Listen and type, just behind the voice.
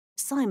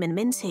Simon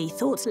Minty,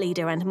 thought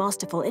leader and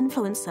masterful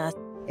influencer.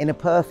 In a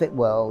perfect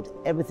world,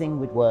 everything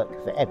would work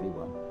for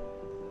everyone.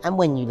 And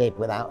when you live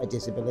without a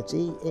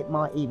disability, it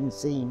might even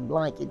seem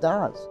like it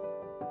does.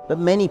 But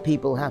many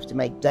people have to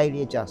make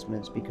daily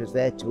adjustments because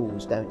their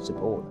tools don't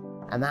support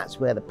them. And that's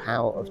where the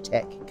power of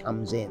tech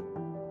comes in.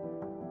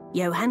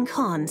 Johan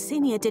Khan,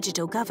 Senior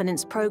Digital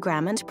Governance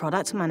Programme and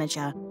Product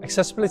Manager.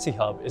 Accessibility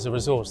Hub is a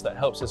resource that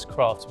helps us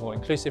craft more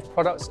inclusive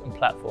products and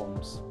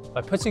platforms.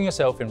 By putting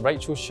yourself in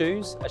Rachel's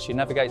shoes as she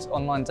navigates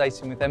online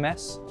dating with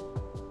MS,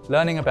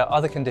 learning about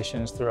other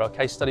conditions through our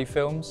case study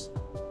films,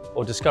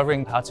 or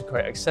discovering how to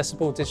create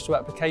accessible digital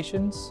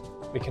applications,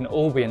 we can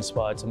all be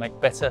inspired to make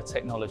better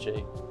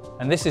technology.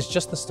 And this is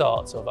just the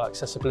start of our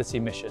accessibility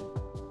mission.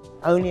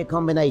 Only a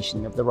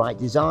combination of the right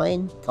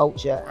design,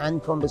 culture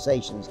and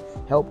conversations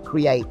help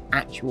create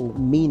actual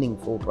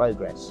meaningful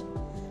progress.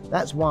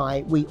 That's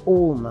why we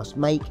all must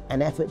make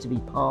an effort to be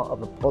part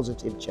of a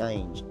positive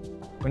change.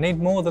 We need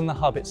more than the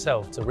hub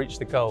itself to reach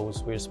the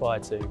goals we aspire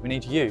to. We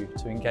need you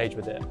to engage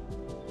with it.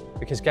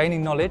 Because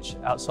gaining knowledge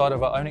outside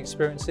of our own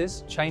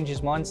experiences changes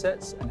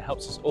mindsets and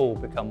helps us all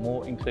become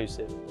more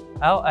inclusive.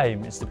 Our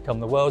aim is to become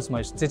the world's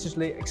most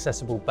digitally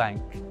accessible bank,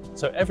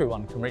 so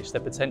everyone can reach their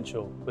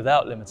potential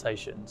without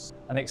limitations.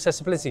 And the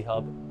Accessibility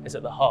Hub is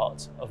at the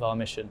heart of our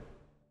mission.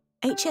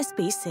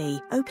 HSBC,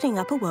 opening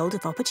up a world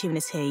of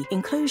opportunity.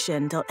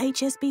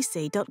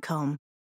 Inclusion.hsbc.com